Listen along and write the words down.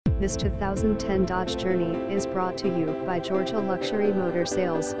This 2010 Dodge Journey is brought to you by Georgia Luxury Motor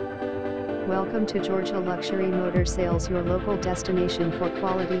Sales. Welcome to Georgia Luxury Motor Sales, your local destination for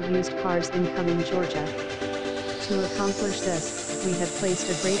quality used cars in Cumming, Georgia. To accomplish this, we have placed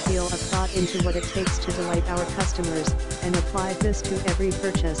a great deal of thought into what it takes to delight our customers, and applied this to every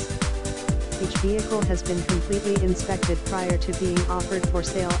purchase. Each vehicle has been completely inspected prior to being offered for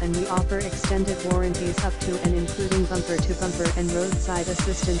sale, and we offer extended warranties up to and including bumper-to-bumper and roadside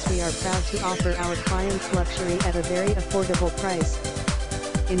assistance. We are proud to offer our clients luxury at a very affordable price.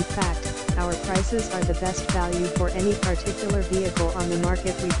 In fact, our prices are the best value for any particular vehicle on the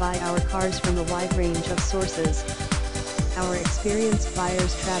market. We buy our cars from a wide range of sources. Our experienced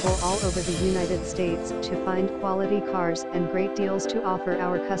buyers travel all over the United States to find quality cars and great deals to offer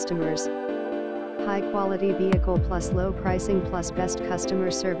our customers. High quality vehicle plus low pricing plus best customer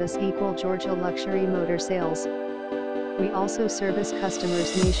service equal Georgia Luxury Motor Sales. We also service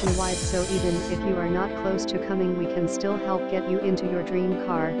customers nationwide, so even if you are not close to Cumming, we can still help get you into your dream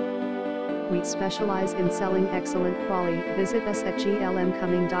car. We specialize in selling excellent quality. Visit us at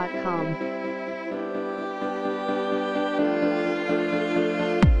glmcumming.com.